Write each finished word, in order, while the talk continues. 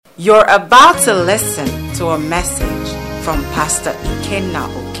You're about to listen to a message from Pastor Ikenna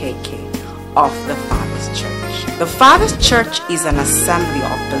Okeke of Thefatherschurch. Thefatherschurch is an assembly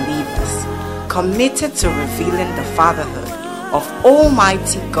of believers committed to revealing the fatherhood of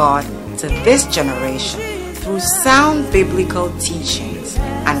Almighty God to this generation through sound biblical teachings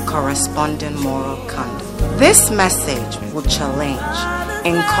and corresponding moral conduct. This message will challenge,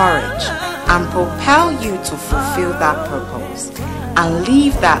 encourage, and propel you to fulfill that purpose and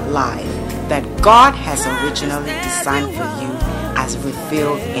live that life that God has originally designed for you as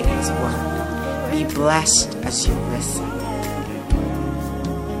revealed in His Word. Be blessed as you listen.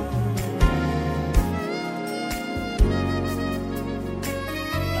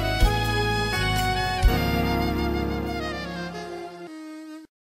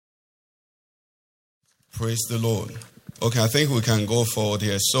 Praise the Lord. Okay, I think we can go forward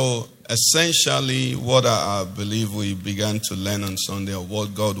here. So, essentially, what I believe we began to learn on Sunday, or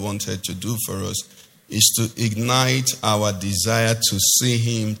what God wanted to do for us, is to ignite our desire to see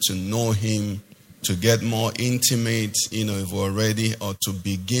Him, to know Him, to get more intimate, if we're ready, or to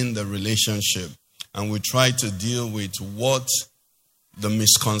begin the relationship. And we try to deal with what the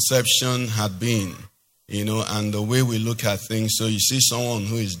misconception had been, and the way we look at things. So you see someone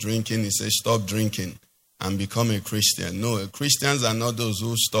who is drinking, he says, stop drinking and become a Christian. No, Christians are not those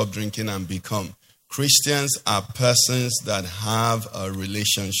who stop drinking and become. Christians are persons that have a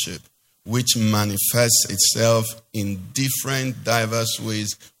relationship which manifests itself in different, diverse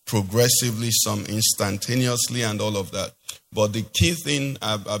ways, progressively, some instantaneously, and all of that. But the key thing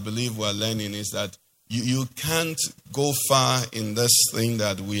I believe we're learning is that you can't go far in this thing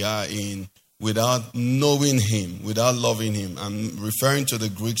that we are in without knowing Him, without loving Him. I'm referring to the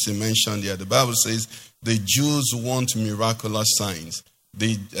Greeks he mentioned here. The Bible says the Jews want miraculous signs.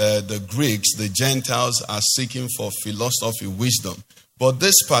 The Greeks, the Gentiles, are seeking for philosophy, wisdom. But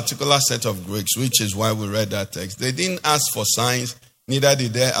this particular set of Greeks, which is why we read that text, they didn't ask for signs, neither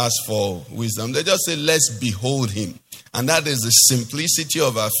did they ask for wisdom. They just said, let's behold Him. And that is the simplicity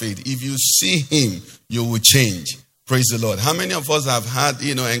of our faith. If you see Him, you will change. Praise the Lord. How many of us have had,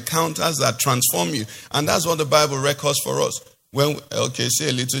 encounters that transform you? And that's what the Bible records for us. Say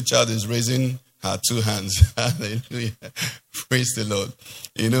a little child is raising her two hands. Hallelujah. Praise the Lord.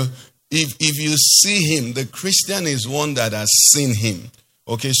 If you see Him, the Christian is one that has seen Him.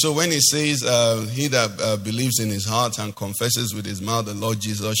 Okay, so when he says, he that believes in his heart and confesses with his mouth the Lord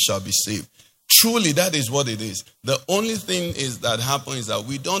Jesus shall be saved. Truly, that is what it is. The only thing is that happens is that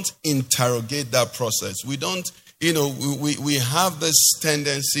we don't interrogate that process. We don't, we have this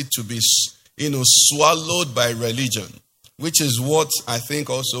tendency to be, swallowed by religion, which is what I think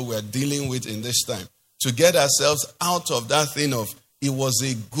also we're dealing with in this time. To get ourselves out of that thing of, it was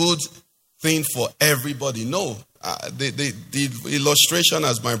a good thing for everybody. No, the illustration,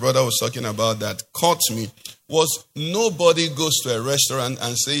 as my brother was talking about, that caught me, was nobody goes to a restaurant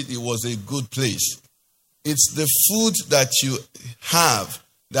and says it was a good place. It's the food that you have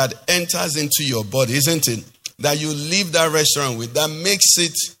that enters into your body, isn't it? That you leave that restaurant with, that makes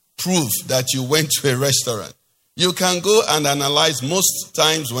it proof that you went to a restaurant. You can go and analyze. Most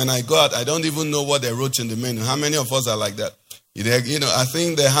times when I go out, I don't even know what they wrote in the menu. How many of us are like that? I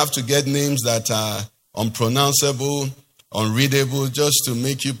think they have to get names that are unpronounceable, unreadable, just to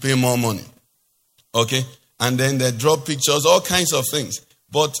make you pay more money. Okay? And then they drop pictures, all kinds of things.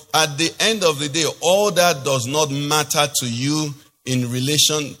 But at the end of the day, all that does not matter to you in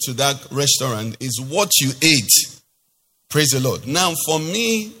relation to that restaurant. Is what you ate. Praise the Lord. Now, for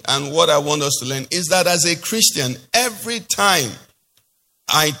me, and what I want us to learn is that as a Christian, every time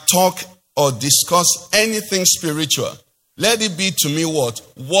I talk or discuss anything spiritual, let it be to me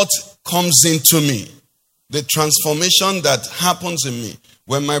what comes into me. The transformation that happens in me.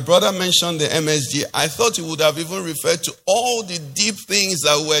 When my brother mentioned the MSG, I thought he would have even referred to all the deep things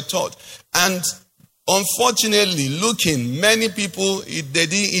that were taught. And unfortunately, many people, they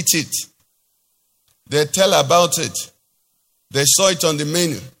didn't eat it. They tell about it. They saw it on the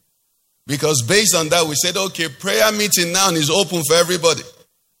menu. Because based on that, we said, okay, prayer meeting now is open for everybody.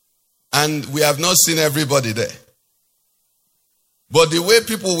 And we have not seen everybody there. But the way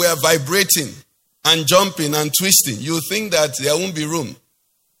people were vibrating and jumping and twisting, you think that there won't be room.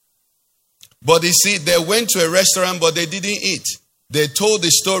 But you see, they went to a restaurant, but they didn't eat. They told the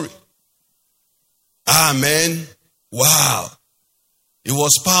story. Man, wow. It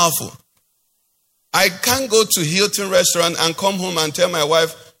was powerful. I can't go to Hilton restaurant and come home and tell my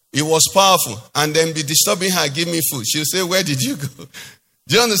wife it was powerful and then be disturbing her, give me food. She'll say, where did you go?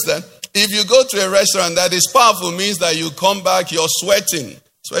 Do you understand? If you go to a restaurant that is powerful, means that you come back, you're sweating.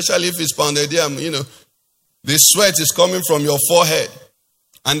 Especially if it's pounded yam, the sweat is coming from your forehead.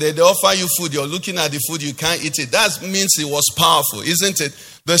 and they offer you food, you're looking at the food, you can't eat it. That means it was powerful, isn't it?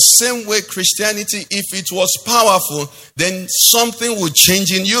 The same way Christianity, if it was powerful, then something would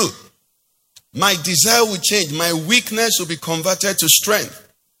change in you. My desire will change. My weakness will be converted to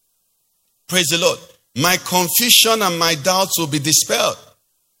strength. Praise the Lord. My confusion and my doubts will be dispelled.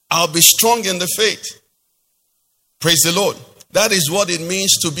 I'll be strong in the faith. Praise the Lord. That is what it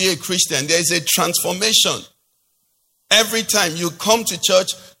means to be a Christian. There is a transformation. Every time you come to church,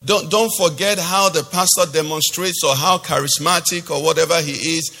 don't forget how the pastor demonstrates or how charismatic or whatever he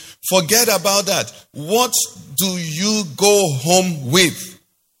is. Forget about that. What do you go home with?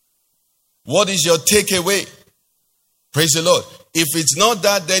 What is your takeaway? Praise the Lord. If it's not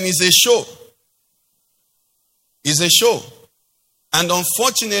that, then it's a show. It's a show. And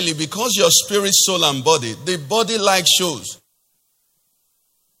unfortunately, because your spirit, soul, and body, the body likes shows.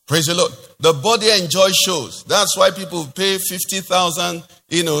 Praise the Lord. The body enjoys shows. That's why people pay 50,000,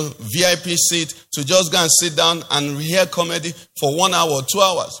 VIP seat to just go and sit down and hear comedy for 1 hour or 2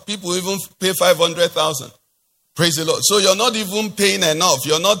 hours. People even pay 500,000. Praise the Lord. So you're not even paying enough.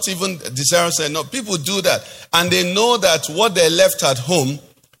 You're not even desirous enough. People do that. And they know that what they left at home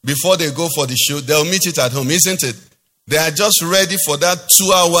before they go for the show, they'll meet it at home, isn't it? They are just ready for that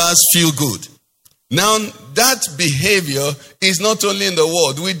 2 hours feel good. Now, that behavior is not only in the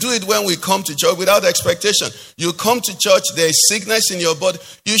world. We do it when we come to church without expectation. You come to church, there is sickness in your body.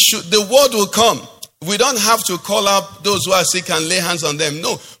 The word will come. We don't have to call up those who are sick and lay hands on them.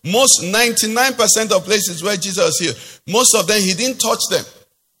 No, 99% of places where Jesus healed, most of them, he didn't touch them.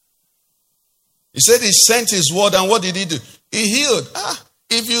 He said he sent his word, and what did he do? He healed.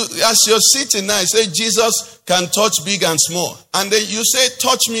 If you, as you're sitting now, you say Jesus can touch big and small. And then you say,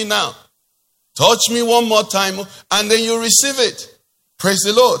 touch me now. Touch me one more time, and then you receive it. Praise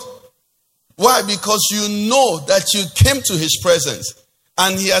the Lord. Why? Because you know that you came to his presence.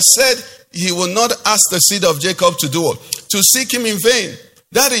 And he has said he will not ask the seed of Jacob to do what? To seek him in vain.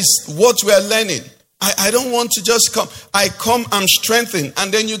 That is what we are learning. I don't want to just come. I come, I'm strengthened.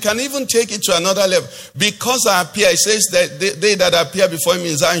 And then you can even take it to another level. Because I appear, it says that they that appear before me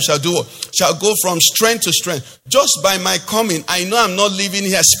in Zion shall do what? Shall go from strength to strength. Just by my coming, I know I'm not living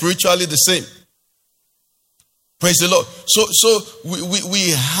here spiritually the same. Praise the Lord. So we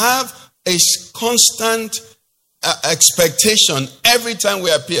have a constant expectation every time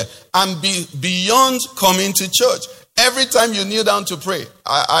we appear, and beyond coming to church. Every time you kneel down to pray.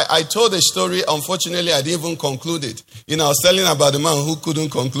 I told a story. Unfortunately, I didn't even conclude it. I was telling about the man who couldn't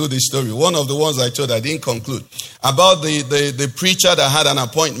conclude the story. One of the ones I told, I didn't conclude. About the preacher that had an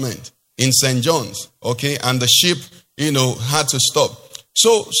appointment in St. John's. Okay, and the ship, had to stop.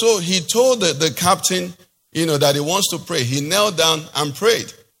 So he told the captain, that he wants to pray. He knelt down and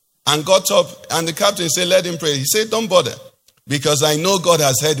prayed and got up, and the captain said, let him pray. He said, don't bother, because I know God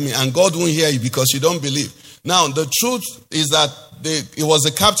has heard me, and God won't hear you because you don't believe. Now, the truth is that it was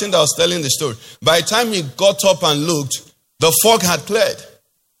the captain that was telling the story. By the time he got up and looked, the fog had cleared.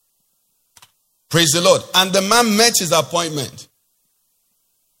 Praise the Lord. And the man met his appointment.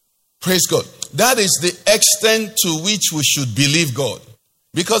 Praise God. That is the extent to which we should believe God.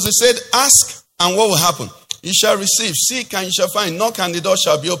 Because he said, ask, and what will happen? You shall receive. Seek, and you shall find. Knock, and the door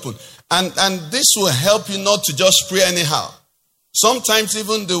shall be opened. And this will help you not to just pray anyhow. Sometimes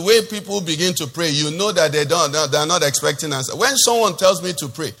even the way people begin to pray, you know that they're not expecting answer. When someone tells me to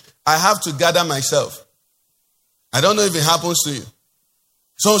pray, I have to gather myself. I don't know if it happens to you.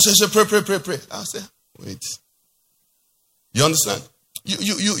 Someone says, pray. I'll say, wait. You understand?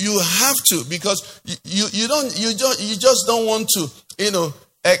 You have to, because you just don't want to,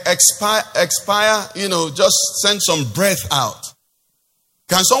 expire, just send some breath out.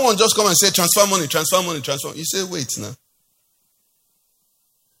 Can someone just come and say, transfer money? You say, wait now.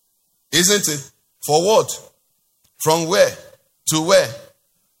 Isn't it? For what? From where? To where?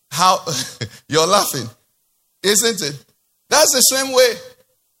 How? You're laughing. Isn't it? That's the same way.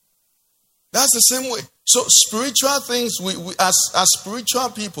 That's the same way. So spiritual things, we as spiritual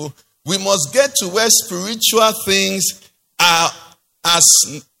people, we must get to where spiritual things are as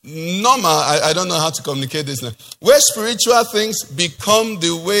normal. I don't know how to communicate this now. Where spiritual things become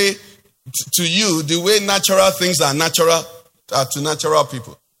the way to you, the way natural things are natural to natural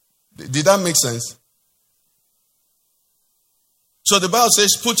people. Did that make sense? So the Bible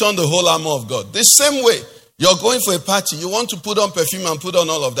says, put on the whole armor of God. The same way, you're going for a party, you want to put on perfume and put on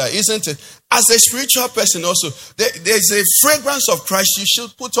all of that, isn't it? As a spiritual person also, there's a fragrance of Christ you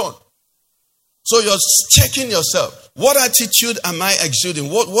should put on. So you're checking yourself. What attitude am I exuding?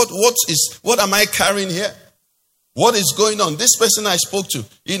 What am I carrying here? What is going on? This person I spoke to,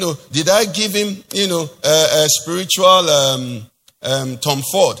 did I give him, a spiritual Tom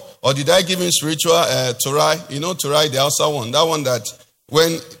Ford? Or did I give him spiritual Turai? You know Turai, the outside one. That one that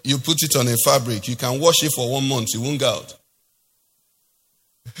when you put it on a fabric, you can wash it for 1 month. It won't go out.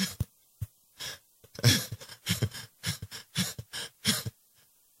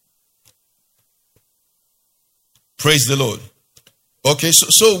 Praise the Lord. Okay,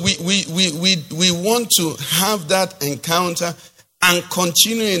 so we want to have that encounter and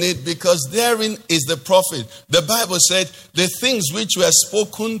continue in it, because therein is the profit. The Bible said the things which were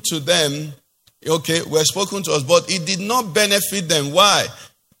spoken to them, okay, were spoken to us, but it did not benefit them. Why?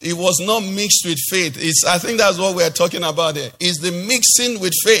 It was not mixed with faith. I think that's what we are talking about here. Is the mixing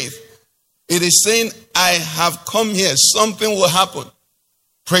with faith. It is saying, I have come here. Something will happen.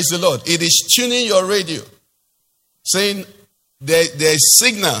 Praise the Lord. It is tuning your radio. Saying, there's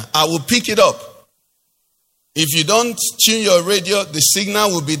signal. I will pick it up. If you don't tune your radio, the signal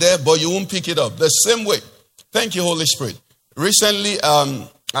will be there, but you won't pick it up. The same way. Thank you, Holy Spirit. Recently,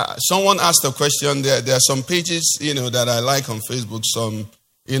 someone asked a question. There are some pages, that I like on Facebook, some,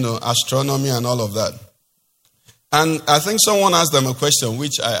 astronomy and all of that. And I think someone asked them a question,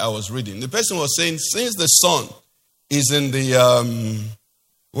 which I was reading. The person was saying, since the sun is in the,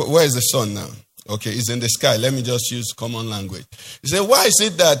 where is the sun now? Okay, it's in the sky. Let me just use common language. He said, why is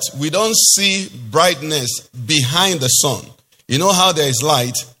it that we don't see brightness behind the sun? You know how there is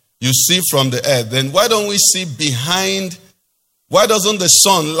light, you see from the earth. Then why don't we see behind? Why doesn't the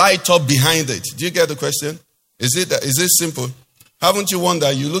sun light up behind it? Do you get the question? Is it simple? Haven't you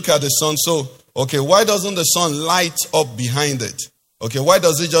wondered? You look at the sun, so, okay, why doesn't the sun light up behind it? Okay, why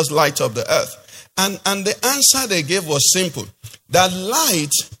does it just light up the earth? And the answer they gave was simple. That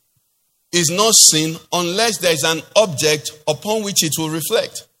light is not seen unless there is an object upon which it will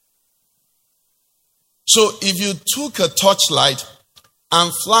reflect. So if you took a torchlight and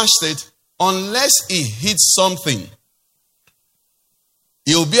flashed it, unless it hits something,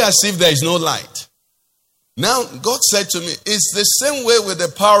 it will be as if there is no light. Now, God said to me, it's the same way with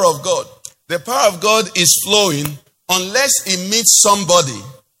the power of God. The power of God is flowing unless it meets somebody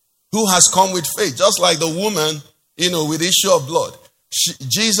who has come with faith. Just like the woman, with issue of blood.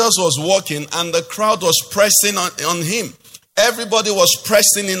 Jesus was walking and the crowd was pressing on him. Everybody was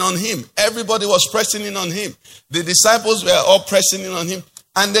pressing in on him. Everybody was pressing in on him. The disciples were all pressing in on him.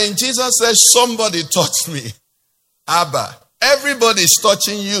 And then Jesus says, somebody touched me. Abba. Everybody is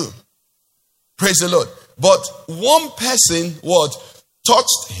touching you. Praise the Lord. But one person,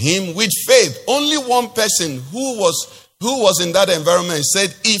 touched him with faith. Only one person who was in that environment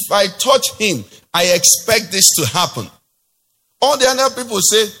said, if I touch him, I expect this to happen. All the other people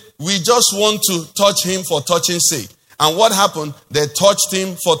say, we just want to touch him for touching sake. And what happened? They touched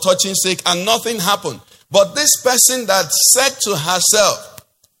him for touching sake and nothing happened. But this person that said to herself,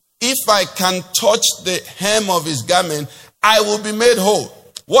 if I can touch the hem of his garment, I will be made whole.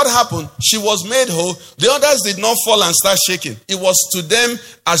 What happened? She was made whole. The others did not fall and start shaking. It was to them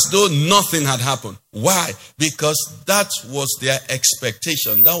as though nothing had happened. Why? Because that was their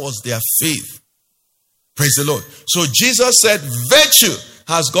expectation. That was their faith. Praise the Lord. So Jesus said, virtue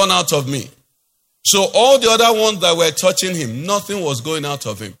has gone out of me. So all the other ones that were touching him, nothing was going out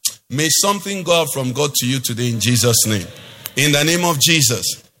of him. May something go out from God to you today in Jesus' name. In the name of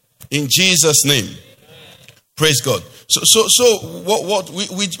Jesus. In Jesus' name. Praise God. So what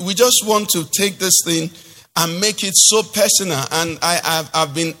we just want to take this thing and make it so personal. And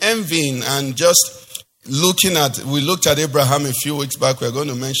I've been envying and just we looked at Abraham a few weeks back. We're going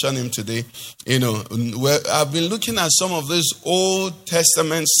to mention him today. I've been looking at some of these Old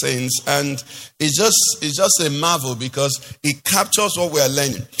Testament saints, and it's just a marvel because it captures what we are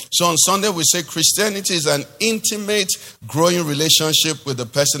learning. So on Sunday we say Christianity is an intimate, growing relationship with the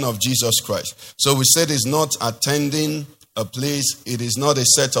person of Jesus Christ. So we said it's not attending a place. It is not a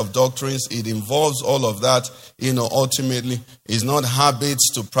set of doctrines. It involves all of that. Ultimately, it's not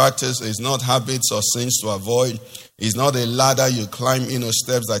habits to practice. It's not habits or sins to avoid. It's not a ladder you climb,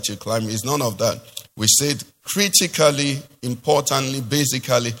 steps that you climb. It's none of that. We said critically, importantly,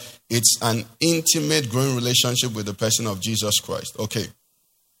 basically, it's an intimate, growing relationship with the person of Jesus Christ. Okay.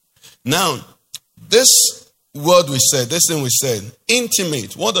 Now, this word we said, this thing we said,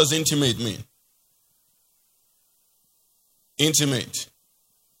 intimate. What does intimate mean? Intimate.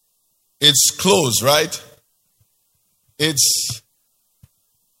 It's close, right? It's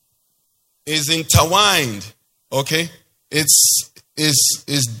intertwined. Okay? It's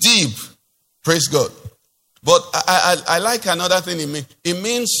deep. Praise God. But I like another thing it means. It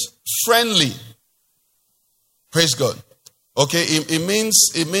means friendly. Praise God. Okay? It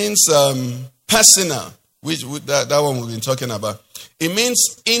means personal, which that one we've been talking about. It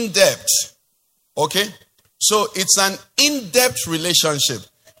means in depth. Okay? So it's an in-depth relationship.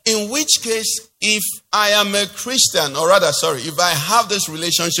 In which case, if I am a Christian, if I have this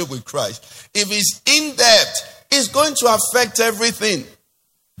relationship with Christ, if it's in-depth, it's going to affect everything.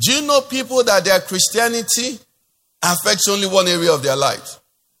 Do you know people that their Christianity affects only one area of their lives?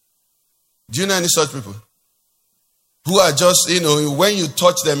 Do you know any such people? Who are just, when you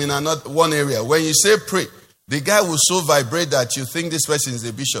touch them in one area, when you say pray, the guy will so vibrate that you think this person is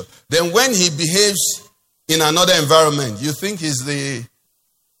a bishop. Then when he behaves in another environment, you think he's the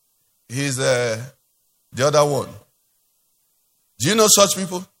other one. Do you know such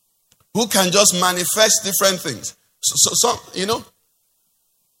people? Who can just manifest different things.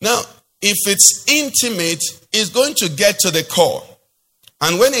 Now, if it's intimate, it's going to get to the core.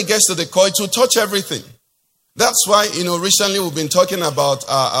 And when it gets to the core, it will touch everything. That's why, recently we've been talking about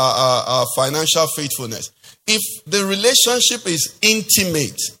our financial faithfulness. If the relationship is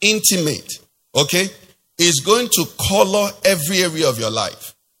intimate, okay, it's going to color every area of your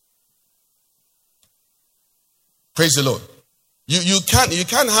life. Praise the Lord. You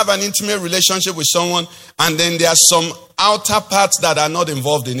can't have an intimate relationship with someone and then there are some outer parts that are not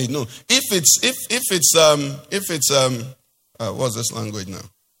involved in it. No. If it's what's this language now?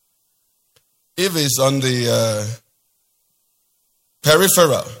 If it's on the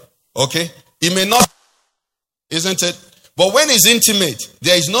peripheral, okay, it may not, isn't it? But when it's intimate,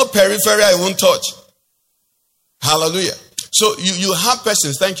 there is no peripheral it won't touch. Hallelujah. So you have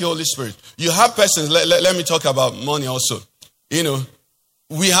persons, thank you, Holy Spirit. You have persons, let me talk about money also.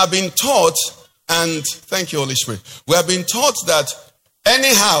 We have been taught, and thank you, Holy Spirit. We have been taught that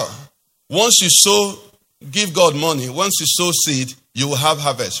anyhow, once you give God money, once you sow seed, you will have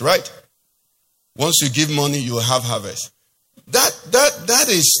harvest, right? Once you give money, you will have harvest. That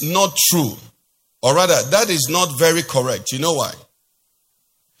is not true. Or rather, that is not very correct. You know why?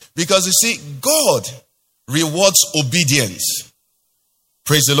 Because you see, God rewards obedience.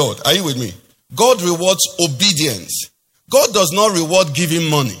 Praise the Lord. Are you with me? God rewards obedience. God does not reward giving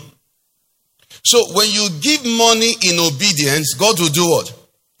money. So when you give money in obedience, God will do what?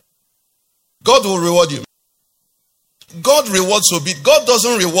 God will reward you. God rewards obedience. God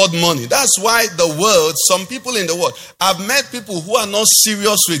doesn't reward money. That's why some people in the world, I've met people who are not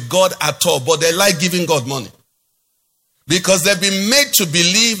serious with God at all, but they like giving God money. Because they've been made to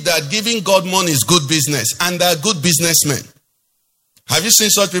believe that giving God money is good business, and they're good businessmen. Have you seen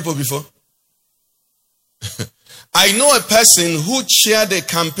such people before? I know a person who chaired a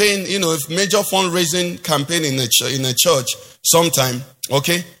campaign, a major fundraising campaign in a church sometime,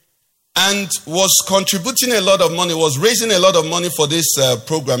 okay? And was contributing a lot of money, was raising a lot of money for this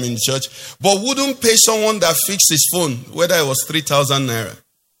program in church, but wouldn't pay someone that fixed his phone, whether it was 3,000 naira.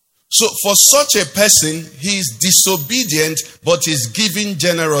 So for such a person, he is disobedient, but is giving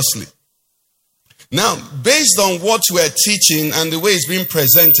generously. Now, based on what we're teaching and the way it's being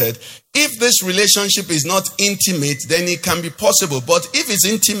presented, if this relationship is not intimate, then it can be possible. But if it's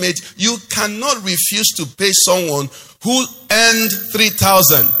intimate, you cannot refuse to pay someone who earned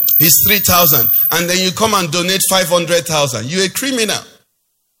 3,000. He's 3,000. And then you come and donate 500,000. You're a criminal.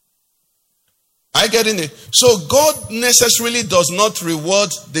 I get in it. So God necessarily does not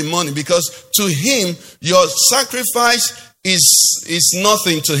reward the money, because to him, your sacrifice is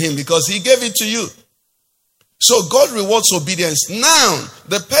nothing to him, because he gave it to you. So God rewards obedience. Now,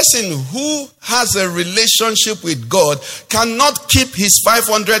 the person who has a relationship with God cannot keep his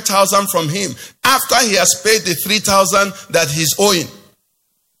 500,000 from him after he has paid the 3,000 that he's owing.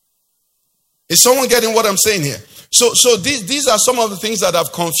 Is someone getting what I'm saying here? So these are some of the things that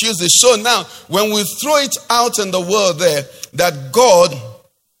have confused this. So now, when we throw it out in the world there, that God,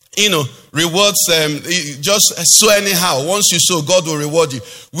 rewards just so anyhow. Once you sow, God will reward you.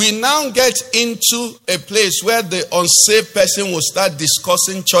 We now get into a place where the unsaved person will start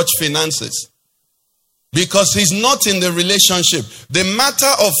discussing church finances. Because he's not in the relationship. The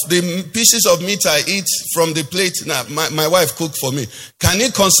matter of the pieces of meat I eat from the plate, now my wife cooked for me, can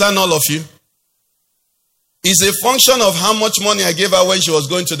it concern all of you? Is a function of how much money I gave her when she was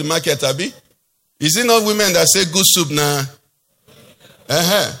going to the market, Abi? Is it not women that say good soup now?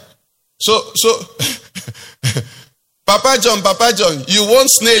 So Papa John, you want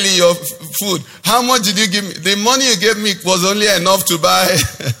snail in your food. How much did you give me? The money you gave me was only enough to buy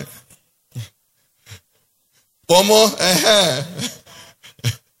Pomo.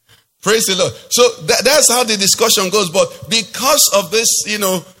 Praise the Lord. So that's how the discussion goes. But because of this,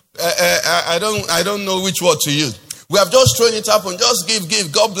 I don't know which word to use. We have just thrown it up and just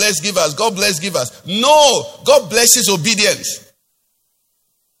give. God bless givers. God bless givers. No, God blesses obedience.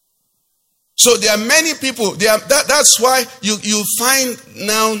 So there are many people. That's why you find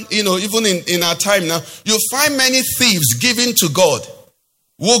now, even in our time now, you find many thieves giving to God.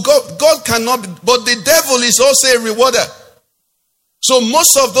 Well, God cannot, but the devil is also a rewarder. So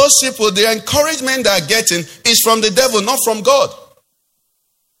most of those people, the encouragement they are getting is from the devil, not from God.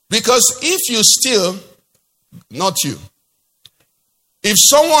 Because if you steal, not you. If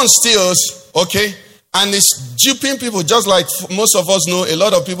someone steals, okay, and is duping people, just like most of us know, a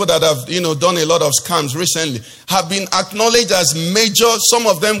lot of people that have, done a lot of scams recently have been acknowledged as major. Some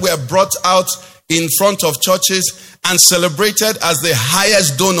of them were brought out in front of churches and celebrated as the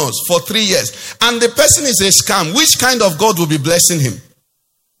highest donors for 3 years. And the person is a scam. Which kind of God will be blessing him?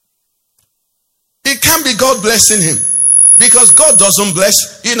 It can't be God blessing him, because God doesn't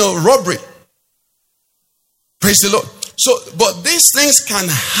bless, robbery. Praise the Lord. So, but these things can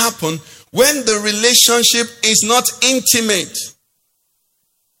happen when the relationship is not intimate.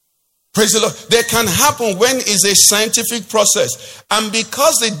 Praise the Lord. They can happen when it's a scientific process. And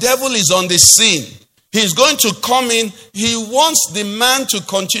because the devil is on the scene, he's going to come in. He wants the man to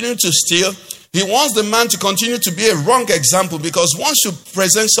continue to steal. He wants the man to continue to be a wrong example, because once you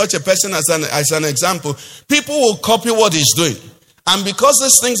present such a person as an example, people will copy what he's doing. And because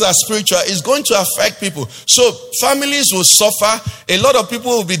these things are spiritual, it's going to affect people. So families will suffer. A lot of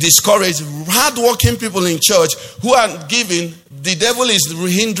people will be discouraged. Hard-working people in church who are giving, the devil is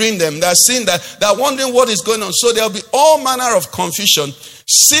hindering them. They're seeing that, they're wondering what is going on. So there'll be all manner of confusion,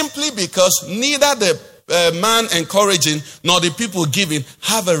 simply because neither the man encouraging nor the people giving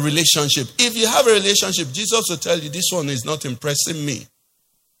have a relationship. If you have a relationship, Jesus will tell you, this one is not impressing me.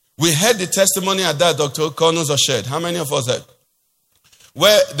 We heard the testimony at that Dr. Connors shared. How many of us heard?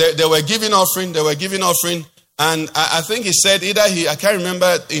 Where they were giving offering, and I think he said I can't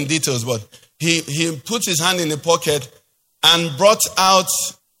remember in details, but he put his hand in the pocket and brought out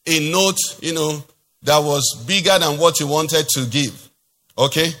a note, that was bigger than what he wanted to give.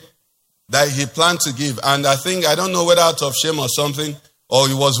 Okay? That he planned to give. And I don't know whether out of shame or something, or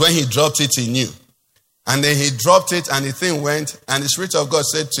it was when he dropped it, he knew. And then he dropped it and the thing went, and the Spirit of God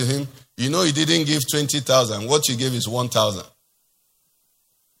said to him, you didn't give 20,000. What you gave is 1,000.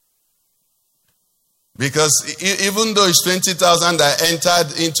 Because even though it's 20,000 that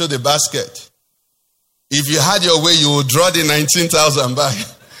entered into the basket, if you had your way, you would draw the 19,000 back.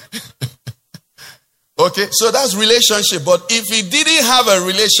 Okay, so that's relationship. But if he didn't have a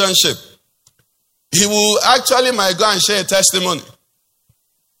relationship, he might go and share a testimony.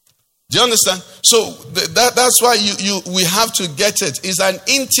 Do you understand? So that's why we have to get it. It's an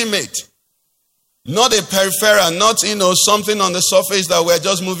intimate. Not a peripheral, not, something on the surface that we're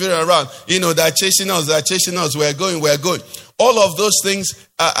just moving around. They're chasing us, we're going. All of those things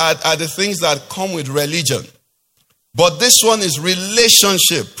are the things that come with religion. But this one is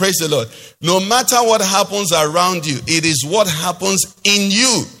relationship. Praise the Lord. No matter what happens around you, it is what happens in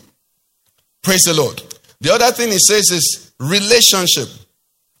you. Praise the Lord. The other thing he says is relationship.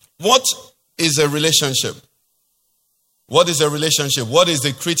 What is a relationship? What is a relationship? What is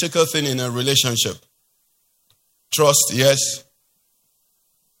the critical thing in a relationship? Trust, yes.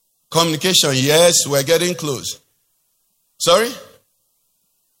 Communication, yes. We're getting close. Sorry?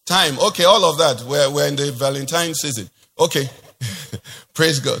 Time, okay, all of that. We're in the Valentine season. Okay.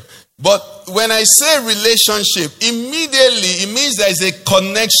 Praise God. But when I say relationship, immediately it means there is a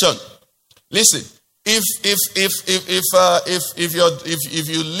connection. Listen, if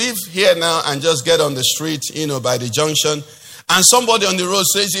you live here now and just get on the street, by the junction, and somebody on the road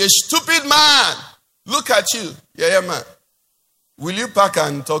says, "You stupid man, look at you." Yeah, man. Will you park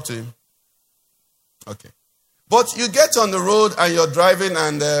and talk to him? Okay. But you get on the road and you're driving,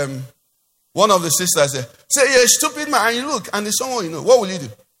 and one of the sisters say, "You're a stupid man," and you look, and there's someone what will you do?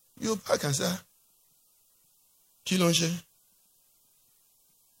 You park and say, "Kilonche."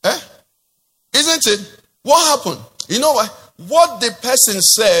 Isn't it? What happened? You know what? What the person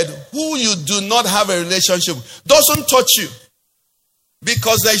said, who you do not have a relationship with, doesn't touch you.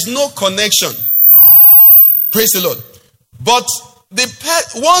 Because there is no connection. Praise the Lord. But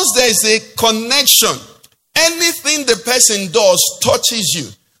once there is a connection, anything the person does touches you.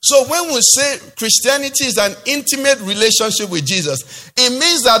 So when we say Christianity is an intimate relationship with Jesus, it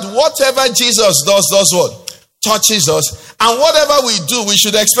means that whatever Jesus does what? Touches us. And whatever we do, we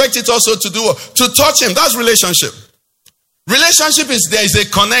should expect it also to do what? To touch him. That's relationship. Relationship is there is a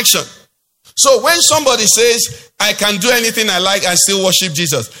connection. So when somebody says, "I can do anything I like and still worship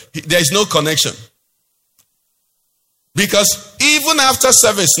Jesus," there is no connection. Because even after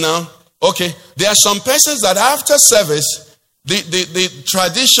service now, okay, there are some persons that after service, the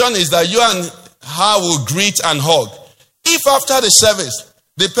tradition is that you and her will greet and hug. If after the service,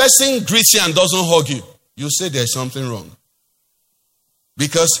 the person greets you and doesn't hug you, you say there's something wrong.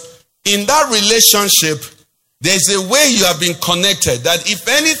 Because in that relationship, there's a way you have been connected that if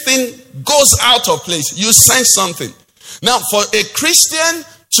anything goes out of place, you sense something. Now, for a Christian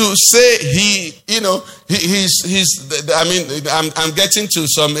to say I'm getting to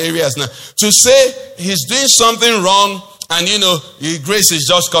some areas now. To say he's doing something wrong and, grace is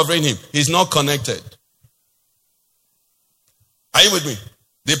just covering him. He's not connected. Are you with me?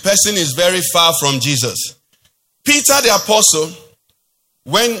 The person is very far from Jesus. Peter the apostle,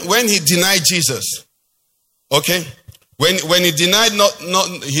 when he denied Jesus, okay? When he denied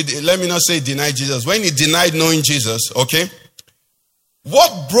let me not say denied Jesus. When he denied knowing Jesus, okay?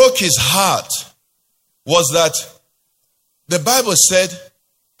 What broke his heart was that the Bible said,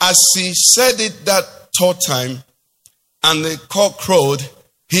 as he said it that third time, and the cock crowed,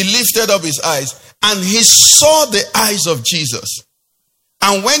 he lifted up his eyes, and he saw the eyes of Jesus.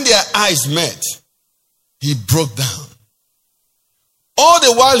 And when their eyes met, he broke down. All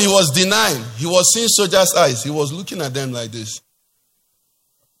the while he was denying, he was seeing soldiers' eyes. He was looking at them like this.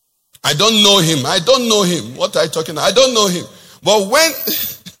 I don't know him. I don't know him. What are you talking about? I don't know him. But when...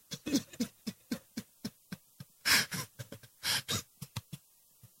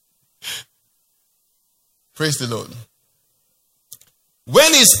 Praise the Lord.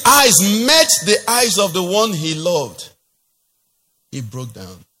 When his eyes met the eyes of the one he loved, he broke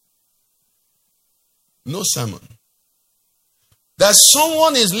down. No sermon. That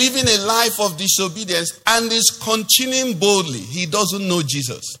someone is living a life of disobedience and is continuing boldly. He doesn't know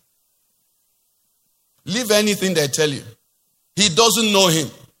Jesus. Leave anything they tell you. He doesn't know him.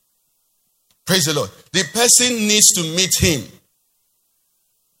 Praise the Lord. The person needs to meet him.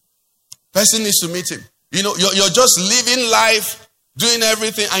 Person needs to meet him. You're just living life, doing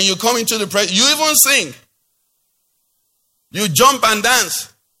everything, and you come into the presence. You even sing. You jump and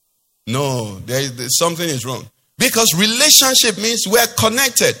dance. No, there's something is wrong. Because relationship means we're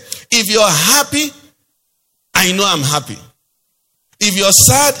connected. If you're happy, I know I'm happy. If you're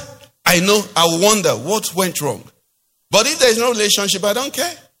sad, I wonder what went wrong. But if there's no relationship, I don't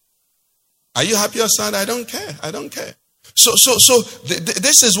care. Are you happy or sad? I don't care. I don't care. So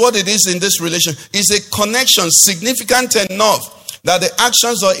this is what it is in this relation. It's a connection significant enough that the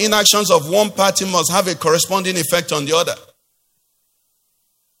actions or inactions of one party must have a corresponding effect on the other.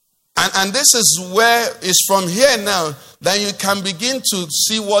 And this is where it's from here now that you can begin to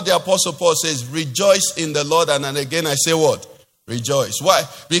see what the Apostle Paul says. Rejoice in the Lord. And again I say what? Rejoice. Why?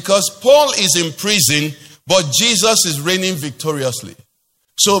 Because Paul is in prison, but Jesus is reigning victoriously.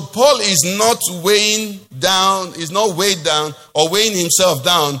 So Paul is not weighed down or weighing himself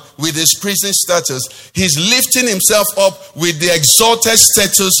down with his prison status. He's lifting himself up with the exalted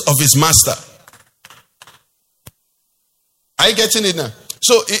status of his master. Are you getting it now?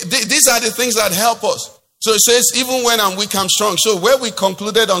 So these are the things that help us. So it says, even when I'm weak, I'm strong. So where we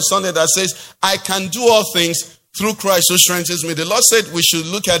concluded on Sunday that says, I can do all things through Christ who strengthens me. The Lord said we should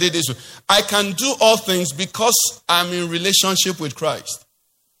look at it this way. I can do all things because I'm in relationship with Christ.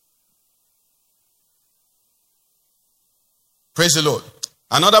 Praise the Lord.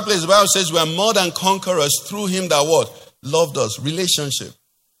 Another place, the Bible says we are more than conquerors through him that what? Loved us. Relationship.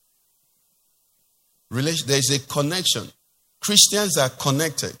 There's a connection. Christians are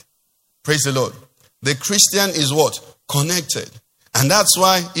connected. Praise the Lord. The Christian is what? Connected. And that's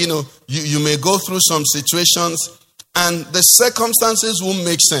why, you may go through some situations and the circumstances won't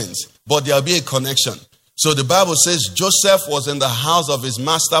make sense, but there'll be a connection. So the Bible says Joseph was in the house of his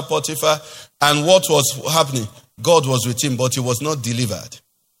master Potiphar, and what was happening? God was with him, but he was not delivered.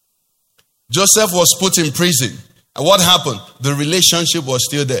 Joseph was put in prison. And what happened? The relationship was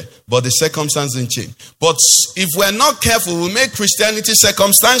still there, but the circumstances didn't change. But if we're not careful, we'll make Christianity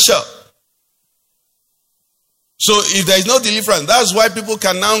circumstantial. So if there is no deliverance, that's why people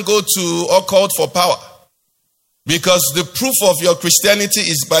can now go to occult for power. Because the proof of your Christianity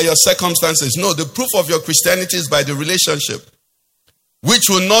is by your circumstances. No, the proof of your Christianity is by the relationship, which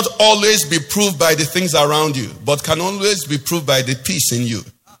will not always be proved by the things around you, but can always be proved by the peace in you.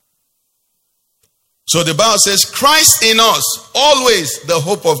 So the Bible says, Christ in us, always the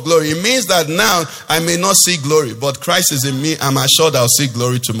hope of glory. It means that now I may not see glory, but Christ is in me. I'm assured I'll see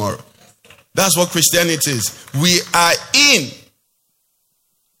glory tomorrow. That's what Christianity is. We are in.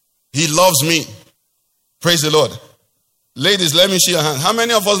 He loves me. Praise the Lord. Ladies, let me see your hand. How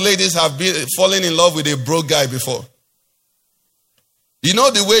many of us ladies have been fallen in love with a broke guy before? You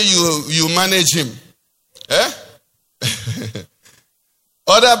know the way you manage him.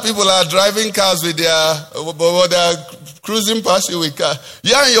 Other people are driving cars with they're cruising past you with car.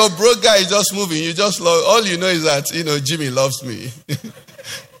 Yeah, and your broke guy is just moving. You just love, all you know is that, Jimmy loves me.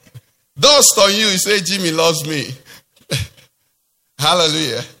 Dust on you, you say, Jimmy loves me.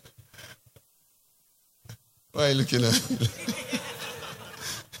 Hallelujah. Why are you looking at me?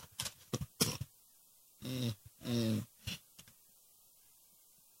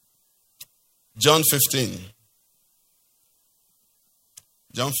 John 15.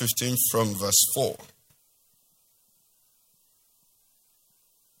 John 15 from verse 4.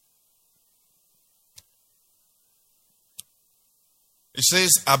 It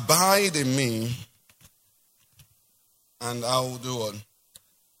says, abide in me, and I will do what?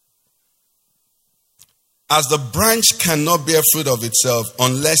 As the branch cannot bear fruit of itself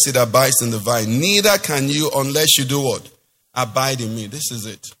unless it abides in the vine, neither can you unless you do what? Abide in me. This is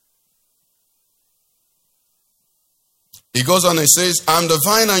it. He goes on and says, I am the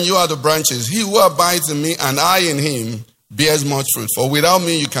vine and you are the branches. He who abides in me and I in him bears much fruit. For without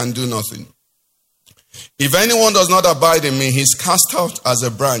me you can do nothing. If anyone does not abide in me, he is cast out as a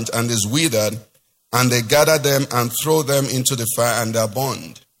branch and is withered, and they gather them and throw them into the fire and they are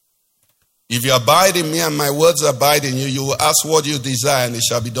burned. If you abide in me and my words abide in you, you will ask what you desire and it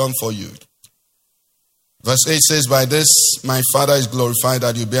shall be done for you. Verse 8 says, by this my Father is glorified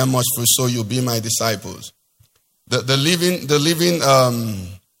that you bear much fruit, so you be my disciples. The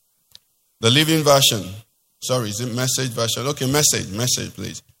living version. Sorry, is it message version? Okay, message,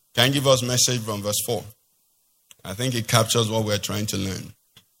 please. Can you give us message from verse 4? I think it captures what we're trying to learn.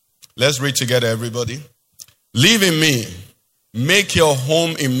 Let's read together, everybody. Live in me. Make your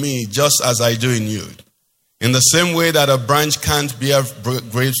home in me just as I do in you. In the same way that a branch can't bear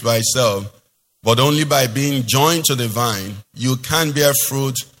grapes by itself, but only by being joined to the vine, you can't bear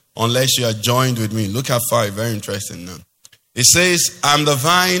fruit unless you are joined with me. Look at 5, very interesting now. It says, I'm the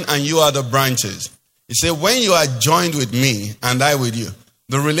vine and you are the branches. It says, when you are joined with me and I with you,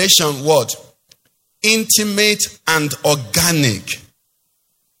 the relation what? Intimate and organic.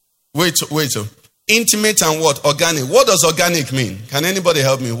 Wait. Intimate and what? Organic. What does organic mean? Can anybody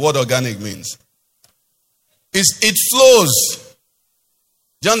help me? What organic means? It flows.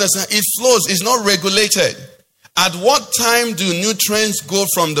 Do you understand? It flows. It's not regulated. At what time do nutrients go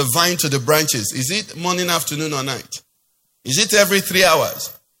from the vine to the branches? Is it morning, afternoon, or night? Is it every 3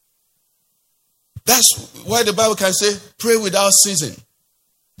 hours? That's why the Bible can say, pray without ceasing.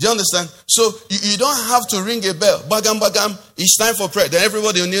 Do you understand? So you don't have to ring a bell. Bagam, it's time for prayer. Then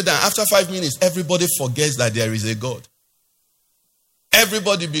everybody will kneel down. After 5 minutes, everybody forgets that there is a God.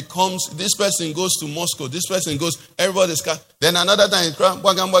 Everybody becomes, this person goes to Moscow, this person goes, everybody's cut. Then another time in crowd,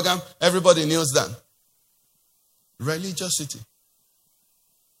 bagam, everybody kneels down. Religiosity.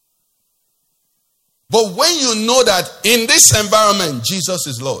 But when you know that in this environment, Jesus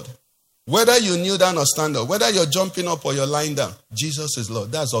is Lord, whether you kneel down or stand up, whether you're jumping up or you're lying down, Jesus is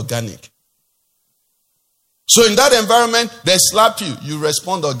Lord. That's organic. So in that environment, they slap you, you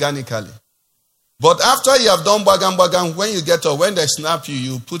respond organically. But after you have done bagam, when you get up, when they snap you,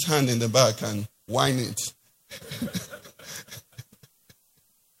 you put hand in the back and whine it.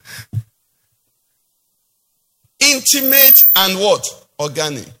 Intimate and what?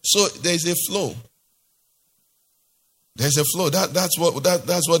 Organic. So there's a flow. There's a flow. That's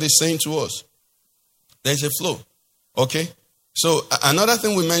what it's saying to us. There's a flow. Okay? So another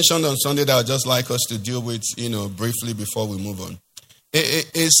thing we mentioned on Sunday that I'd just like us to deal with, briefly before we move on.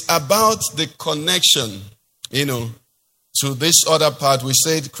 It is about the connection, to this other part. We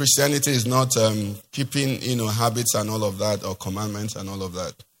said Christianity is not keeping, habits and all of that, or commandments and all of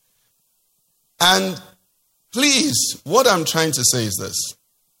that. And please, what I'm trying to say is this.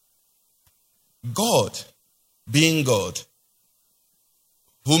 God, being God,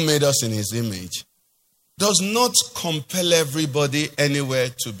 who made us in his image, does not compel everybody anywhere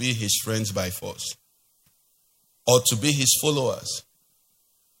to be his friends by force or to be his followers.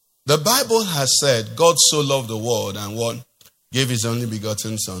 The Bible has said God so loved the world and what? Gave his only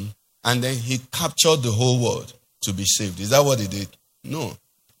begotten son, and then he captured the whole world to be saved. Is that what he did? No.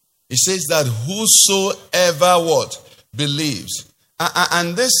 It says that whosoever what? Believes.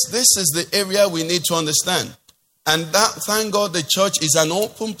 And this is the area we need to understand. And that, thank God, the church is an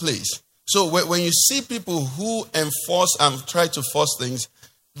open place. So when you see people who enforce and try to force things,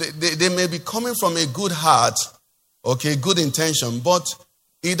 they may be coming from a good heart, okay, good intention, but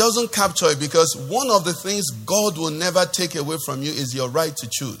it doesn't capture it, because one of the things God will never take away from you is your right to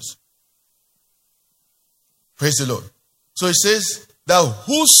choose. Praise the Lord. So it says that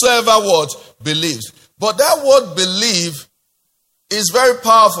whosoever what? Believes. But that word believe is very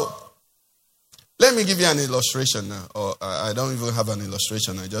powerful. Let me give you an illustration now. Or I don't even have an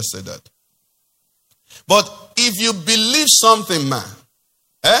illustration. I just said that. But if you believe something, man,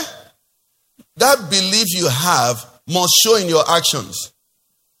 that belief you have must show in your actions.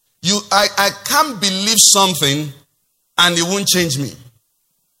 I can't believe something and it won't change me.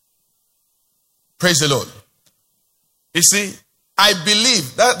 Praise the Lord. You see, I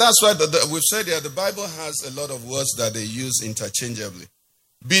believe. That's why we've said here, the Bible has a lot of words that they use interchangeably.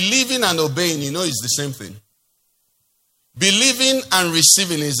 Believing and obeying, is the same thing. Believing and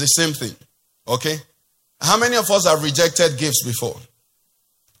receiving is the same thing. Okay? How many of us have rejected gifts before?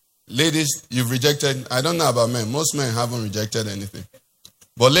 Ladies, you've rejected. I don't know about men. Most men haven't rejected anything.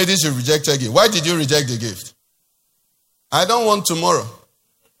 But ladies, you rejected gift. Why did you reject the gift? I don't want tomorrow.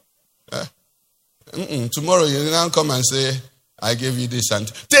 Tomorrow you now come and say, I gave you this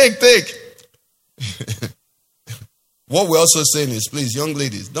and take. What we're also saying is, please, young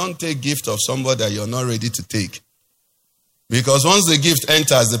ladies, don't take gift of somebody that you're not ready to take. Because once the gift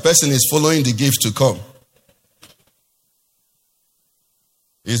enters, the person is following the gift to come.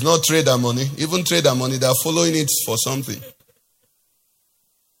 It's not trader money. Even trader money, they're following it for something.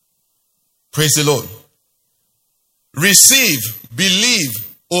 Praise the Lord. Receive, believe,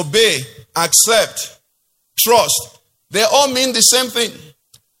 obey, accept, trust. They all mean the same thing.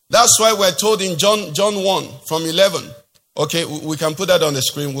 That's why we're told in John 1 from 11. Okay, we can put that on the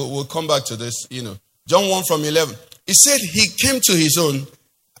screen. We'll come back to this, John 1 from 11. He said he came to his own,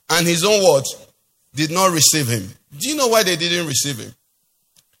 and his own what? Did not receive him. Do you know why they didn't receive him?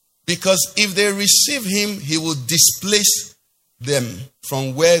 Because if they receive him, he will displace them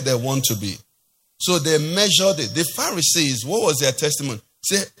from where they want to be. So they measured it. The Pharisees, what was their testimony?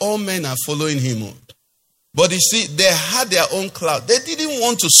 Say, all men are following him. But you see, they had their own cloud. They didn't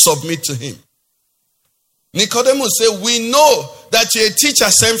want to submit to him. Nicodemus said, we know that you're a teacher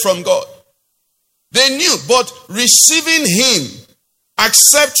sent from God. They knew, but receiving him,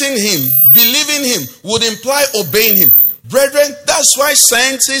 accepting him, believing him would imply obeying him. Brethren, that's why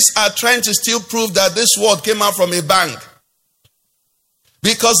scientists are trying to still prove that this word came out from a bank.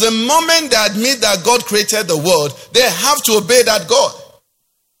 Because the moment they admit that God created the world, they have to obey that God.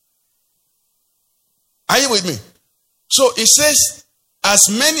 Are you with me? So it says, as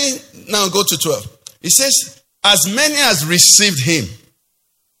many, now go to 12. It says, as many as received him,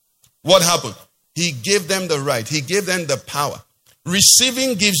 what happened? He gave them the right. He gave them the power.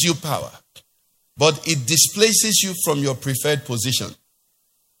 Receiving gives you power, but it displaces you from your preferred position.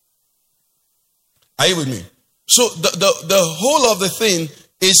 Are you with me? So the whole of the thing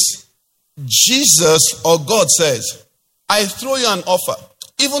is Jesus or God says, I throw you an offer.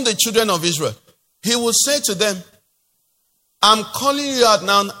 Even the children of Israel, he will say to them, I'm calling you out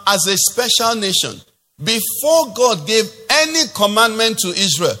now as a special nation. Before God gave any commandment to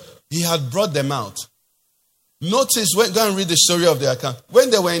Israel, he had brought them out. Notice, go and read the story of their account.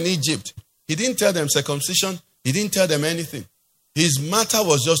 When they were in Egypt, he didn't tell them circumcision. He didn't tell them anything. His matter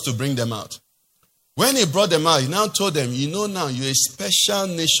was just to bring them out. When he brought them out, he now told them, now you're a special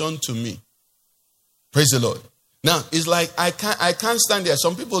nation to me. Praise the Lord. Now, it's like, I can't stand there.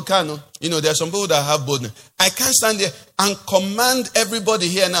 Some people can. There are some people that have boldness. I can't stand there and command everybody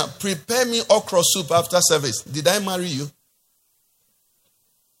here now, prepare me okra soup after service. Did I marry you?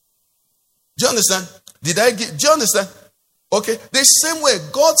 Do you understand? Do you understand? Okay. The same way,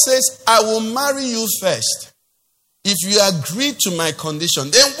 God says, I will marry you first. If you agree to my condition,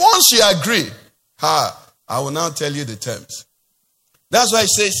 then once you agree, I will now tell you the terms. That's why it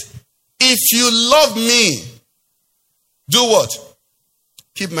says, if you love me, do what?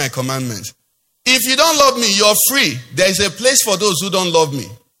 Keep my commandments. If you don't love me, you're free. There is a place for those who don't love me.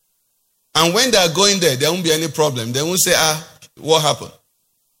 And when they are going there won't be any problem. They won't say, what happened?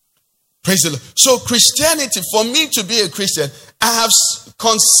 Praise the Lord. So Christianity, for me to be a Christian, I have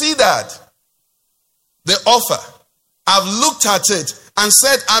considered the offer. I've looked at it and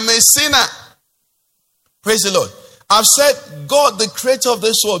said, I'm a sinner. Praise the Lord. I've said, God, the creator of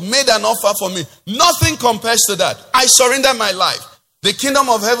this world, made an offer for me. Nothing compares to that. I surrender my life. The kingdom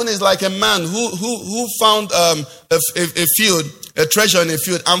of heaven is like a man who found a field, a treasure in a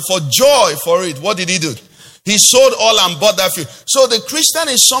field, and for joy for it, what did he do? He sold all and bought that field. So the Christian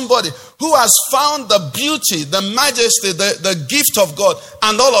is somebody who has found the beauty, the majesty, the gift of God,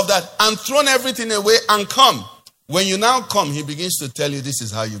 and all of that, and thrown everything away and come. When you now come, he begins to tell you this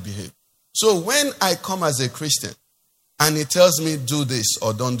is how you behave. So when I come as a Christian, and he tells me do this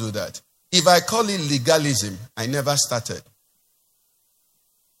or don't do that, if I call it legalism, I never started.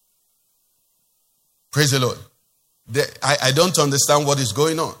 Praise the Lord. I don't understand what is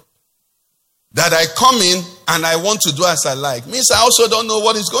going on. That I come in and I want to do as I like means I also don't know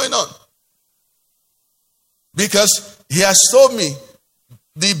what is going on. Because he has told me,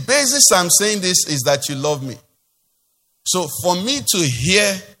 the basis I'm saying this is that you love me. So for me to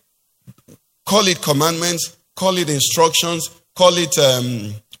hear, call it commandments, call it instructions, call it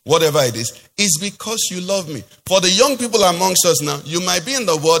whatever it is because you love me. For the young people amongst us now, you might be in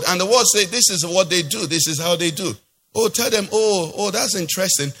the world and the world say, this is what they do. This is how they do. Oh, tell them, oh, that's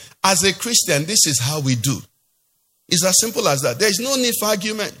interesting. As a Christian, this is how we do. It's as simple as that. There's no need for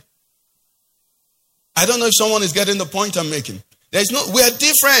argument. I don't know if someone is getting the point I'm making. We are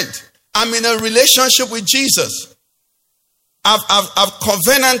different. I'm in a relationship with Jesus. I've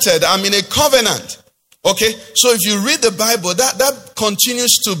covenanted. I'm in a covenant. Okay? So if you read the Bible, that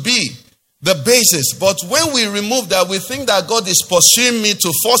continues to be the basis. But when we remove that, we think that God is pursuing me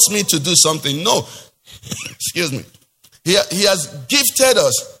to force me to do something. No. Excuse me. He has gifted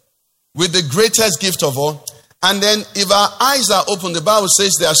us with the greatest gift of all. And then if our eyes are open, the Bible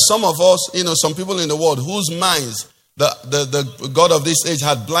says there are some of us, some people in the world whose minds the God of this age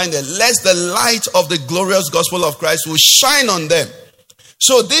had blinded, lest the light of the glorious gospel of Christ will shine on them.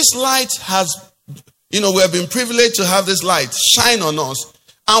 So this light has, we have been privileged to have this light shine on us.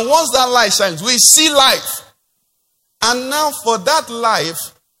 And once that light shines, we see life. And now for that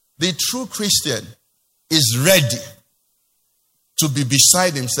life, the true Christian is ready to be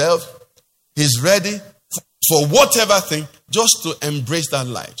beside himself. He's ready for whatever thing, just to embrace that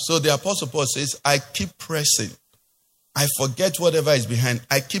life. So the Apostle Paul says, I keep pressing. I forget whatever is behind.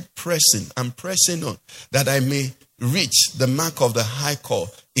 I keep pressing. I'm pressing on that I may reach the mark of the high call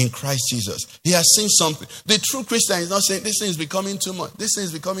in Christ Jesus. He has seen something. The true Christian is not saying, this thing is becoming too much. This thing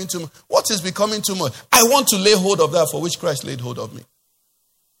is becoming too much. What is becoming too much? I want to lay hold of that for which Christ laid hold of me.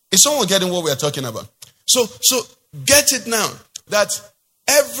 Is someone getting what we are talking about? So get it now that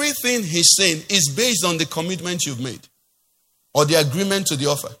everything he's saying is based on the commitment you've made or the agreement to the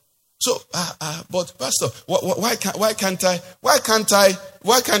offer. So, but Pastor, why can't I?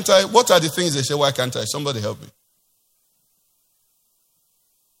 What are the things they say? Why can't I? Somebody help me.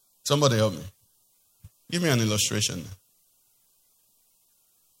 Somebody help me. Give me an illustration.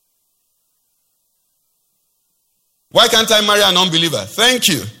 Why can't I marry an unbeliever? Thank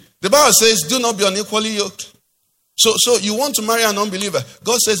you. The Bible says, do not be unequally yoked. So you want to marry an unbeliever.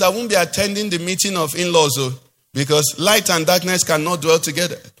 God says, I won't be attending the meeting of in-laws because light and darkness cannot dwell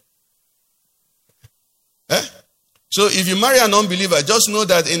together. So if you marry an unbeliever, just know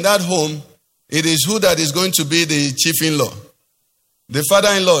that in that home, it is who that is going to be the chief in-law. The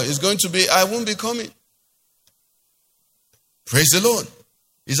father-in-law is going to be, I won't be coming. Praise the Lord.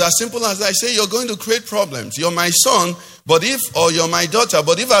 It's as simple as I say, you're going to create problems. You're my son, or you're my daughter,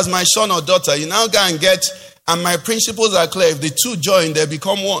 but if as my son or daughter, you now go and get, and my principles are clear, if the two join, they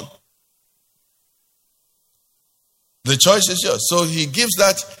become one. The choice is yours. So he gives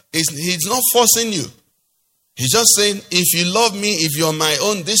that, he's not forcing you. He's just saying, if you love me, if you're my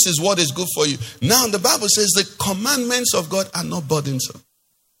own, this is what is good for you. Now, the Bible says the commandments of God are not burdensome.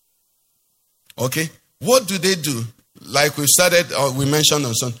 Okay? What do they do? Like we mentioned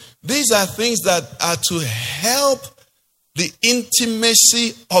on Sunday. These are things that are to help the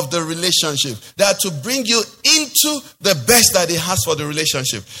intimacy of the relationship. They are to bring you into the best that he has for the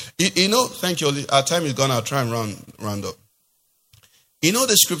relationship. Thank you, Oli. Our time is gone. I'll try and round up.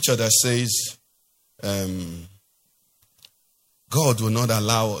 The scripture that says, God will not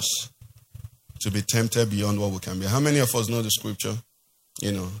allow us to be tempted beyond what we can be. How many of us know the scripture?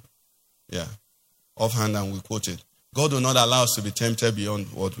 Yeah. Offhand, and we quote it. God will not allow us to be tempted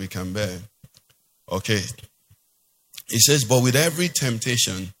beyond what we can bear. Okay. He says, but with every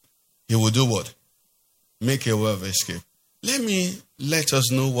temptation, he will do what? Make a way of escape. Let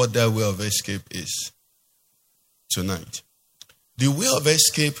us know what that way of escape is tonight. The way of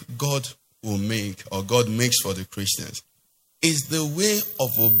escape God will make, or God makes for the Christians, is the way of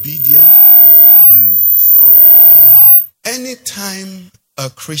obedience to his commandments. Anytime a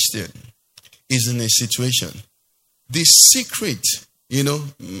Christian is in a situation, the secret,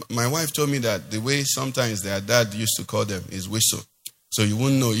 my wife told me that the way sometimes their dad used to call them is whistle. So you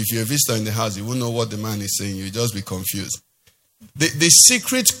wouldn't know, if you're a visitor in the house, you wouldn't know what the man is saying. You'd just be confused. The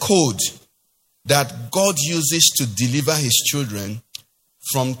secret code that God uses to deliver his children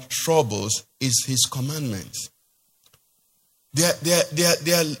from troubles is his commandments. Life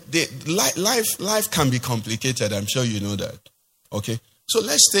can be complicated. I'm sure you know that. Okay. So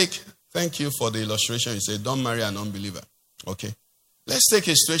let's thank you for the illustration. You said, don't marry an unbeliever. Okay. Let's take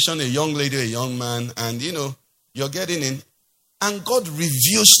a situation, a young lady, a young man, and you're getting in, and God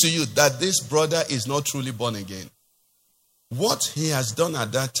reveals to you that this brother is not truly born again. What he has done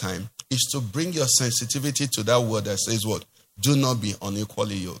at that time is to bring your sensitivity to that word that says what? Do not be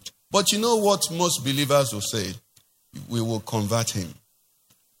unequally yoked. But you know what most believers will say? We will convert him.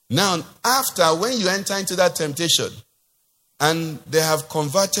 Now, when you enter into that temptation, and they have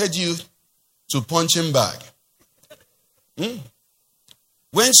converted you to punching bag,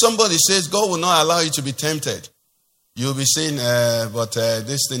 When somebody says God will not allow you to be tempted, you'll be saying, but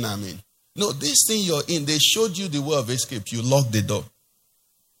this thing I'm in. No, this thing you're in, they showed you the way of escape. You locked the door.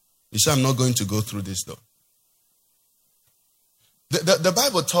 You say, I'm not going to go through this door. The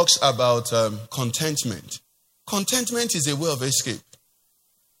Bible talks about contentment. Contentment is a way of escape.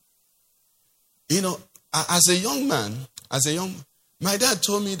 You know, as a young man, my dad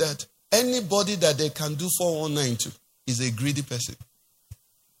told me that anybody that they can do 419 to is a greedy person.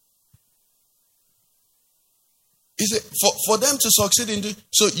 He said, for them to succeed in doing,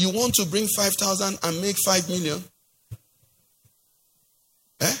 so you want to bring 5,000 and make 5 million?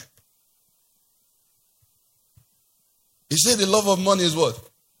 Eh? He said the love of money is what?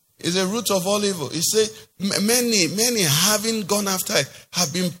 Is a root of all evil. He said many having gone after it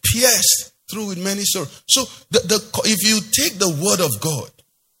have been pierced through with many sorrows. So if you take the word of God,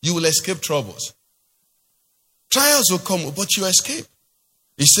 you will escape troubles. Trials will come, but you escape.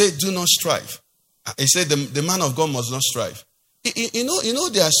 He said, do not strive. He said the man of God must not strive. You know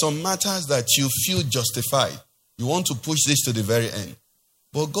there are some matters that you feel justified. You want to push this to the very end.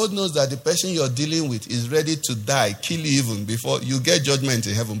 But God knows that the person you're dealing with is ready to die, kill you even before you get judgment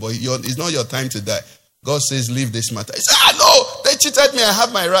in heaven. But it's not your time to die. God says, leave this matter. He says, no, they cheated me. I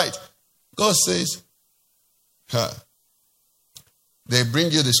have my right. God says, they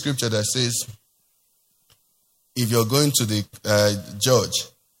bring you the scripture that says, if you're going to the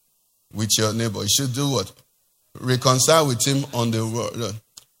judge with your neighbor, you should do what? Reconcile with him on the road.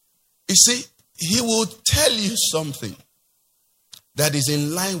 You see, he will tell you something that is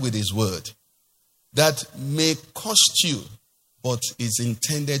in line with his word, that may cost you, but is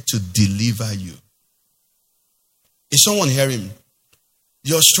intended to deliver you. Is someone hearing me?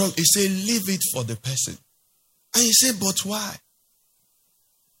 You're strong. He said, leave it for the person. And he said, but why?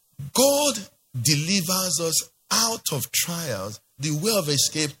 God delivers us out of trials. The way of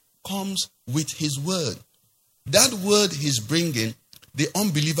escape comes with his word. That word he's bringing, the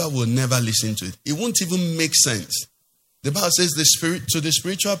unbeliever will never listen to it. It won't even make sense. The Bible says to the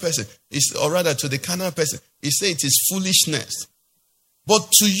spiritual person, or rather to the carnal person, it says it is foolishness.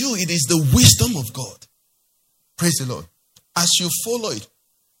 But to you, it is the wisdom of God. Praise the Lord. As you follow it,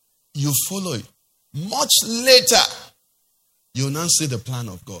 much later, you'll now see the plan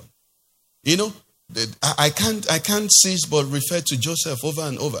of God. You know, I can't cease but refer to Joseph over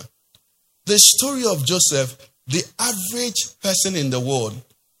and over. The story of Joseph, the average person in the world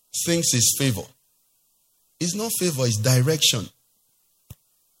thinks is favor. It's not favor, it's direction.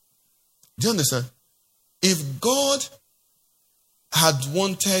 Do you understand? If God had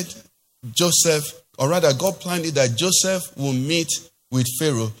wanted Joseph, or rather God planned it that Joseph will meet with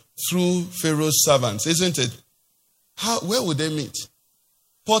Pharaoh through Pharaoh's servants, isn't it? Where would they meet?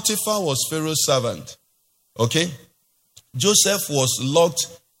 Potiphar was Pharaoh's servant. Okay? Joseph was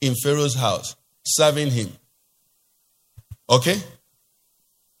locked in Pharaoh's house, serving him. Okay?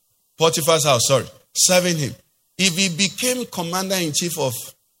 Potiphar's house, serving him. If he became commander-in-chief of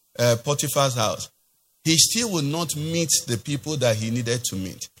Potiphar's house, he still would not meet the people that he needed to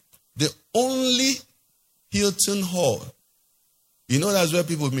meet. The only Hilton Hall, you know that's where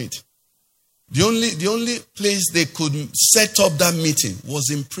people meet. The only place they could set up that meeting was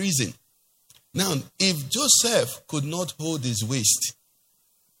in prison. Now, if Joseph could not hold his waist,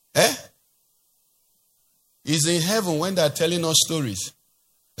 he's in heaven when they're telling us stories.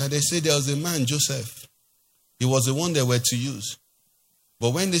 That they say there was a man, Joseph. He was the one they were to use.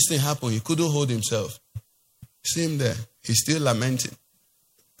 But when this thing happened, he couldn't hold himself. See him there. He's still lamenting.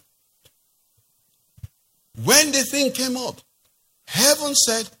 When the thing came up, heaven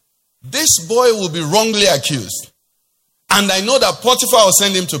said, this boy will be wrongly accused. And I know that Potiphar will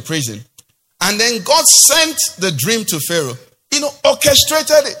send him to prison. And then God sent the dream to Pharaoh.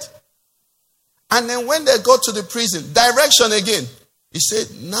 Orchestrated it. And then when they got to the prison, direction again. He said,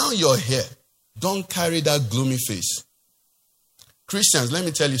 now you're here. Don't carry that gloomy face. Christians, let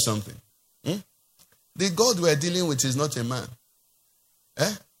me tell you something. The God we're dealing with is not a man.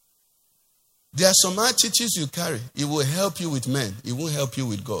 There are some attitudes you carry. It will help you with men. It won't help you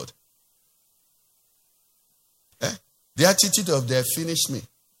with God. The attitude of they finished me.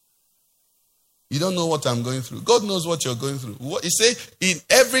 You don't know what I'm going through. God knows what you're going through. He said, in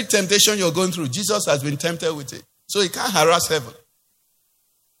every temptation you're going through, Jesus has been tempted with it. So he can't harass heaven.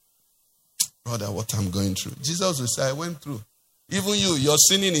 Brother, what I'm going through. Jesus will say, I went through. Even you're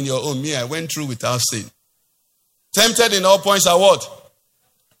sinning in your own. Me, I went through without sin. Tempted in all points are what?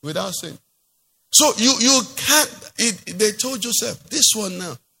 Without sin. So you can't. They told Joseph, this one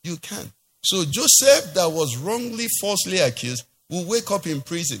now, you can't. So Joseph, that was wrongly, falsely accused, will wake up in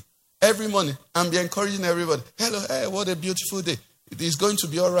prison every morning and be encouraging everybody. Hello, hey, what a beautiful day. it's going to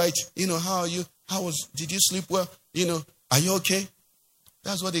be all right. How are you? Did you sleep well? Are you okay?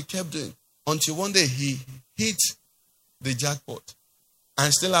 That's what they kept doing. Until one day he hit the jackpot.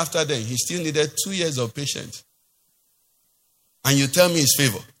 And still after then, he still needed 2 years of patience. And you tell me it's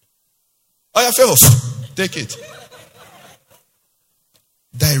favor. Oh, yeah, favor. Take it.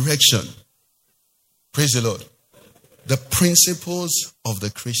 Direction. Praise the Lord. The principles of the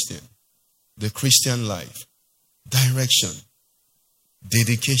Christian life. Direction.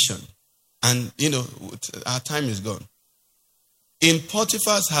 Dedication. And, our time is gone. In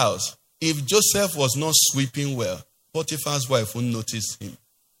Potiphar's house, if Joseph was not sweeping well, Potiphar's wife wouldn't notice him.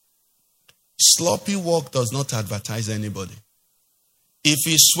 Sloppy work does not advertise anybody. If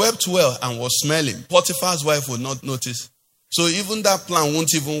he swept well and was smelling, Potiphar's wife would not notice. So even that plan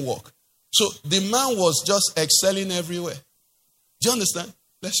won't even work. So the man was just excelling everywhere. Do you understand?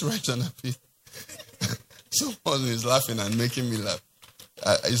 Let's write on our feet. Someone is laughing and making me laugh.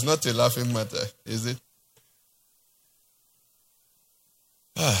 It's not a laughing matter, is it?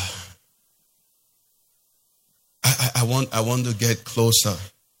 I want to get closer.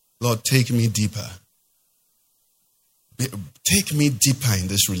 Lord, take me deeper. Take me deeper in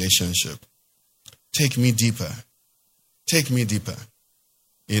this relationship. Take me deeper. Take me deeper.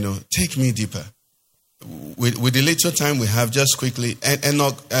 Take me deeper. With the little time we have, just quickly,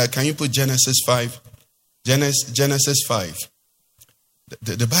 Enoch, can you put Genesis 5? Genesis 5.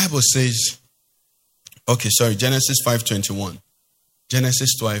 The Bible says, Genesis 5:21.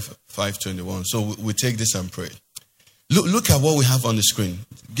 Genesis 5:21. So we take this and pray. Look at what we have on the screen.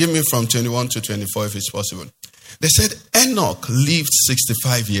 Give me from 21 to 24 if it's possible. They said Enoch lived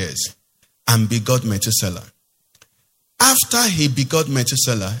 65 years and begot Methuselah. After he begot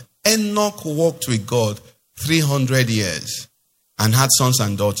Methuselah, Enoch walked with God 300 years and had sons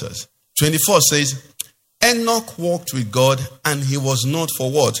and daughters. 24 says, Enoch walked with God and he was not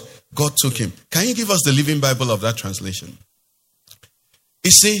for what? God took him. Can you give us the Living Bible of that translation?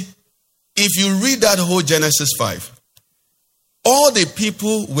 You see, if you read that whole Genesis 5, all the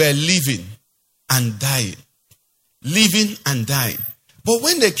people were living and dying. Living and dying. But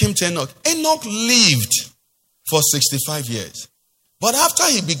when they came to Enoch, Enoch lived for 65 years. But after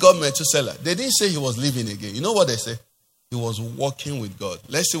he begot Methuselah, they didn't say he was living again. You know what they say? He was walking with God.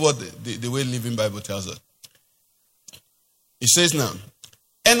 Let's see what the way Living Bible tells us. It says now,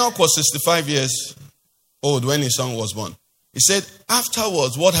 Enoch was 65 years old when his son was born. He said,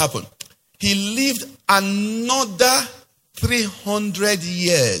 afterwards, what happened? He lived another 300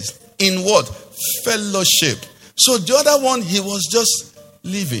 years in what? Fellowship. So the other one, he was just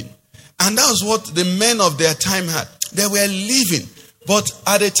living. And that was what the men of their time had. They were living. But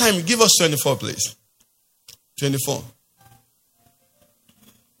at the time, give us 24, please. 24.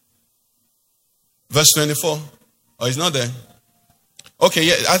 Verse 24. Oh, it's not there. Okay,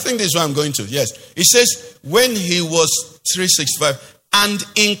 yeah, I think this is where I'm going to. Yes. It says, when he was 365, and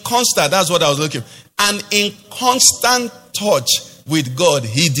in constant, that's what I was looking, and in constant touch with God,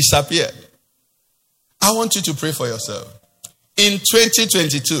 he disappeared. I want you to pray for yourself. In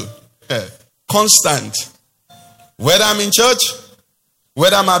 2022, constant. Whether I'm in church,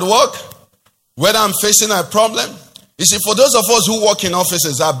 whether I'm at work, whether I'm facing a problem. You see, for those of us who work in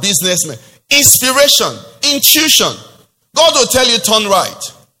offices, are businessmen, inspiration, intuition. God will tell you turn right.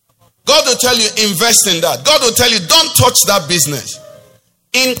 God will tell you invest in that. God will tell you don't touch that business.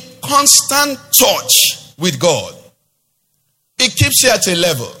 In constant touch with God. It keeps you at a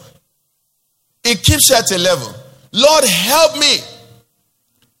level. It keeps you at a level. Lord, help me.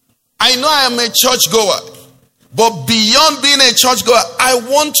 I know I am a church goer. But beyond being a church goer, I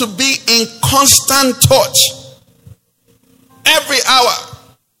want to be in constant touch. Every hour.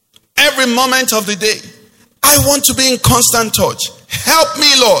 Every moment of the day. I want to be in constant touch. Help me,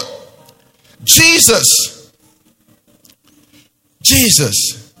 Lord. Jesus,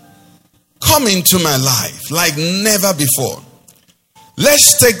 come into my life like never before.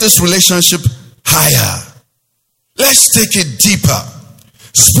 Let's take this relationship higher. Let's take it deeper.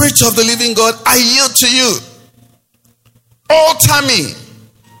 Spirit of the living God, I yield to you. Alter me.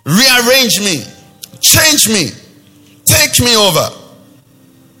 Rearrange me. Change me. Take me over.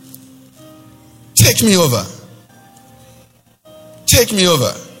 Take me over. Take me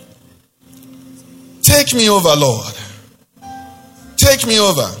over. Take me over, Lord. Take me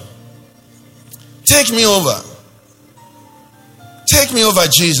over. Take me over. Take me over,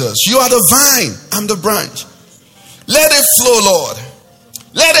 Jesus. You are the vine. I'm the branch. Let it flow, Lord.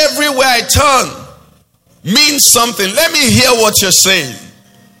 Let everywhere I turn mean something. Let me hear what you're saying.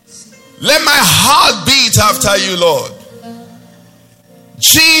 Let my heart beat after you, Lord.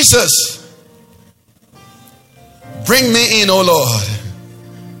 Jesus, Bring me in, oh Lord.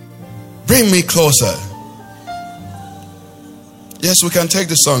 Bring me closer. Yes, we can take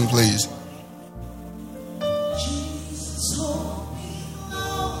the song, please.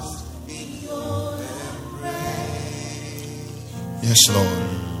 Yes, Lord.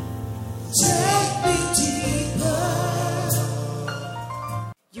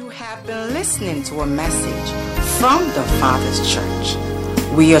 You have been listening to a message from the Father's Church.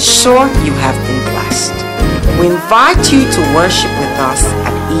 We are sure you have been blessed. We invite you to worship with us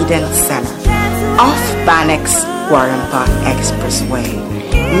at Eden Center, off Banex Guarimpa Expressway,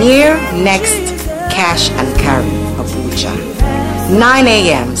 near Next Cash and Carry, Abuja. 9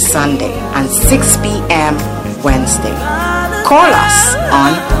 a.m. Sunday and 6 p.m. Wednesday. Call us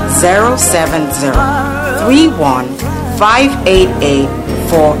on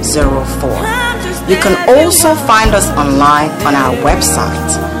 070-31-588-404. You can also find us online on our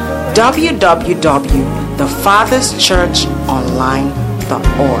website,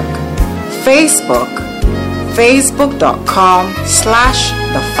 www.thefatherschurchonline.org. Facebook,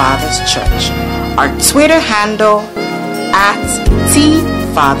 facebook.com/thefatherschurch. Our Twitter handle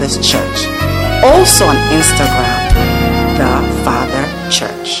 @Thefatherschurch. Also on Instagram, The Father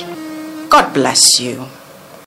Church. God bless you.